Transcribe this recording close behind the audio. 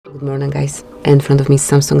Good morning, guys. In front of me is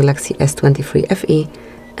Samsung Galaxy S23 FE,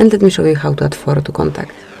 and let me show you how to add photo to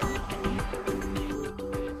contact.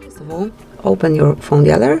 First of all, open your phone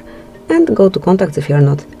dialer and go to contacts if you are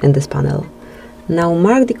not in this panel. Now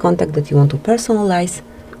mark the contact that you want to personalize,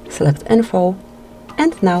 select info,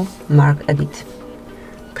 and now mark edit.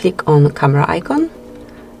 Click on camera icon,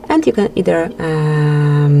 and you can either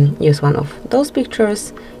use one of those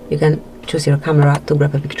pictures. You can choose your camera to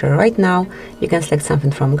grab a picture right now. You can select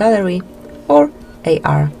something from gallery or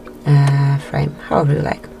AR frame, however you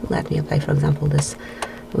like. Let me apply, for example, this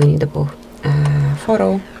Winnie the Pooh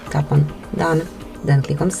photo. Tap on done, then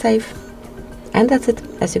click on save, and that's it.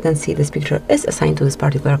 As you can see, this picture is assigned to this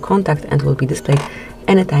particular contact and will be displayed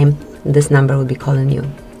anytime this number will be calling you.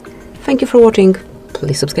 Thank you for watching.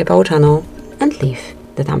 Please subscribe our channel and leave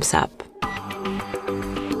the thumbs up.